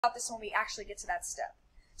about this when we actually get to that step.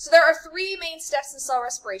 So there are three main steps in cell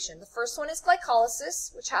respiration. The first one is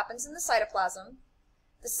glycolysis, which happens in the cytoplasm.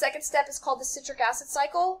 The second step is called the citric acid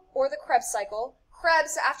cycle, or the Krebs cycle.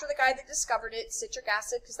 Krebs, after the guy that discovered it, citric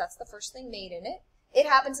acid, because that's the first thing made in it. It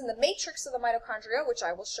happens in the matrix of the mitochondria, which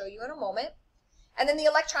I will show you in a moment. And then the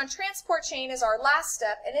electron transport chain is our last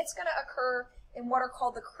step, and it's going to occur in what are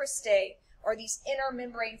called the cristae, or these inner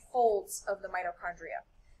membrane folds of the mitochondria.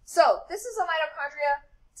 So this is a mitochondria.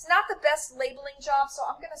 It's not the best labeling job, so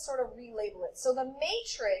I'm going to sort of relabel it. So the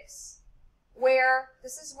matrix,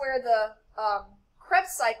 this is where the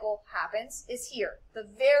Krebs cycle happens, is here, the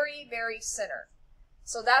very, very center.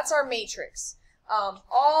 So that's our matrix.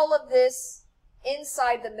 All of this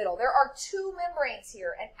inside the middle. There are two membranes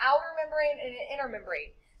here, an outer membrane and an inner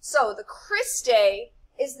membrane. So the cristae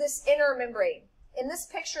is this inner membrane. In this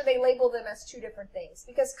picture, they label them as two different things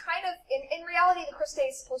because kind of, in reality, the cristae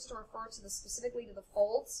is supposed to refer to specifically to the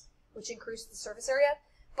folds, which increase the surface area.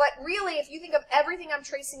 But really, if you think of everything I'm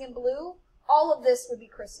tracing in blue, all of this would be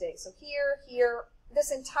cristae. So here,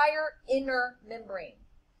 this entire inner membrane.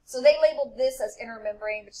 So they labeled this as inner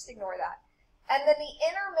membrane, but just ignore that. And then the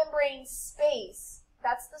inner membrane space,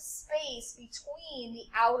 that's the space between the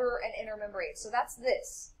outer and inner membrane. So that's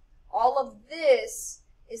this. All of this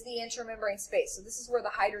is the intermembrane space. So this is where the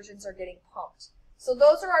hydrogens are getting pumped. So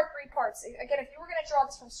those are our three parts. Again, if you were going to draw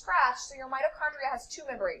this from scratch, so your mitochondria has two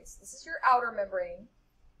membranes. This is your outer membrane.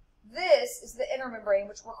 This is the inner membrane,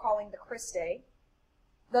 which we're calling the cristae.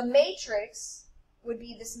 The matrix would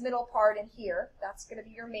be this middle part in here. That's going to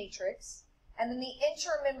be your matrix. And then the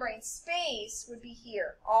intermembrane space would be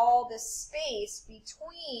here. All this space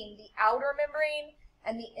between the outer membrane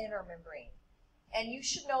and the inner membrane. And you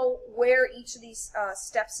should know where each of these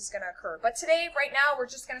steps is going to occur. But today, right now, we're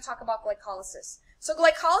just going to talk about glycolysis. So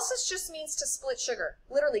glycolysis just means to split sugar.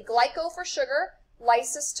 Literally, glyco for sugar,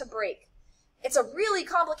 lysis to break. It's a really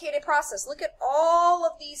complicated process. Look at all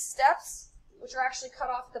of these steps, which are actually cut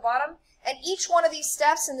off at the bottom. And each one of these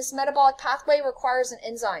steps in this metabolic pathway requires an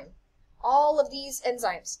enzyme. All of these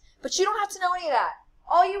enzymes. But you don't have to know any of that.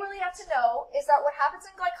 All you really have to know is that what happens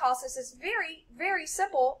in glycolysis is very, very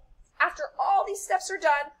simple. After all these steps are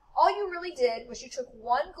done, all you really did was you took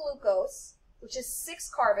one glucose, which is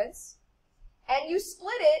 6 carbons, and you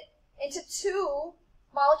split it into 2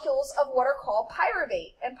 molecules of what are called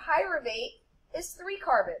pyruvate. And pyruvate is 3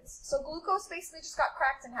 carbons. So glucose basically just got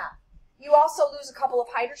cracked in half. You also lose a couple of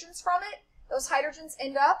hydrogens from it. Those hydrogens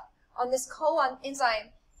end up on this coenzyme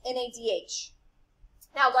NADH.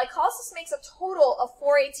 Now, glycolysis makes a total of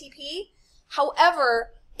 4 ATP.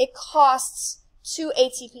 However, it costs 2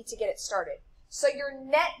 ATP to get it started. So your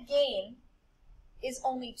net gain is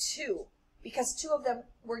only 2 because 2 of them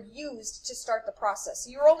were used to start the process. So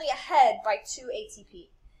you're only ahead by 2 ATP.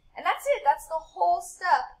 And that's it. That's the whole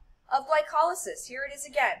step of glycolysis. Here it is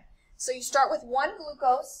again. So you start with 1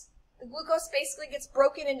 glucose. The glucose basically gets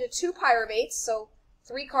broken into 2 pyruvates, so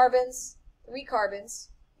 3 carbons, 3 carbons.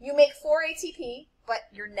 You make 4 ATP, but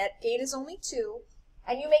your net gain is only 2.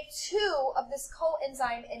 And you make 2 of this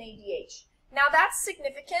coenzyme NADH. Now that's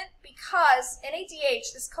significant because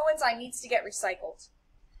NADH, this coenzyme, needs to get recycled.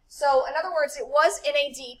 So in other words, it was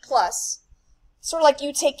NAD plus, sort of like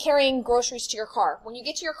you take carrying groceries to your car. When you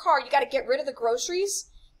get to your car, you got to get rid of the groceries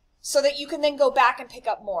so that you can then go back and pick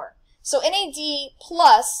up more. So NAD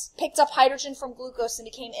plus picked up hydrogen from glucose and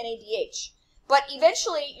became NADH. But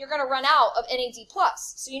eventually you're going to run out of NAD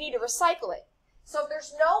plus, so you need to recycle it. So if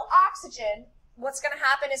there's no oxygen, what's going to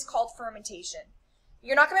happen is called fermentation.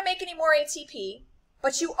 You're not going to make any more ATP,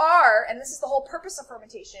 but you are, and this is the whole purpose of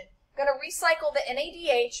fermentation, going to recycle the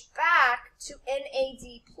NADH back to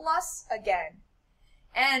NAD plus again.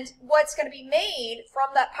 And what's going to be made from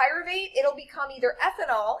that pyruvate, it'll become either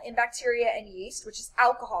ethanol in bacteria and yeast, which is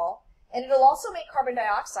alcohol, and it'll also make carbon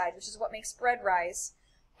dioxide, which is what makes bread rise.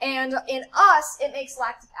 And in us, it makes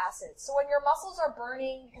lactic acid. So when your muscles are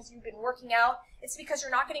burning because you've been working out, it's because you're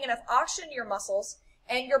not getting enough oxygen to your muscles,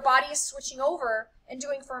 and your body is switching over and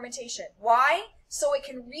doing fermentation. Why? So it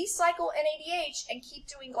can recycle NADH and keep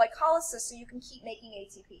doing glycolysis so you can keep making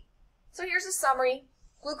ATP. So here's a summary.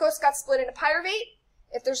 Glucose got split into pyruvate.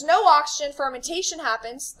 If there's no oxygen, fermentation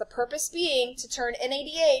happens, the purpose being to turn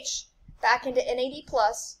NADH back into NAD+.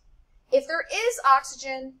 If there is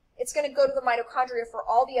oxygen, it's going to go to the mitochondria for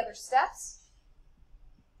all the other steps.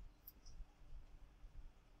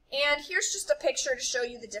 And here's just a picture to show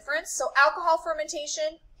you the difference. So alcohol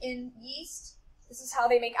fermentation in yeast, this is how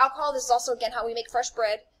they make alcohol. This is also, again, how we make fresh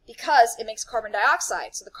bread because it makes carbon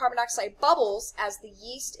dioxide. So the carbon dioxide bubbles as the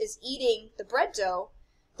yeast is eating the bread dough.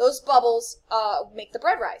 Those bubbles make the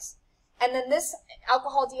bread rise. And then this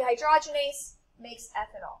alcohol dehydrogenase makes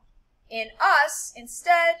ethanol. In us,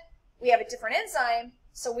 instead, we have a different enzyme,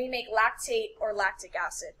 so we make lactate or lactic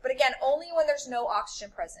acid. But again, only when there's no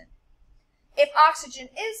oxygen present. If oxygen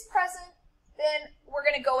is present, then we're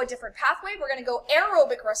going to go a different pathway. We're going to go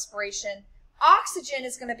aerobic respiration. Oxygen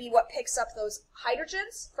is going to be what picks up those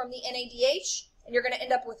hydrogens from the NADH, and you're going to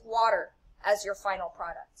end up with water as your final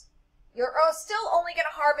product. You're still only going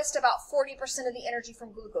to harvest about 40% of the energy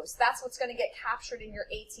from glucose. That's what's going to get captured in your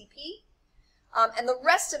ATP. And the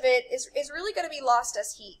rest of it is really going to be lost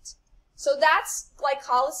as heat. So that's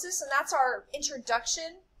glycolysis, and that's our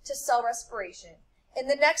introduction to cell respiration. In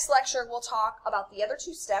the next lecture, we'll talk about the other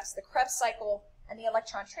two steps, the Krebs cycle and the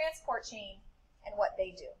electron transport chain, and what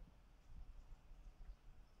they do.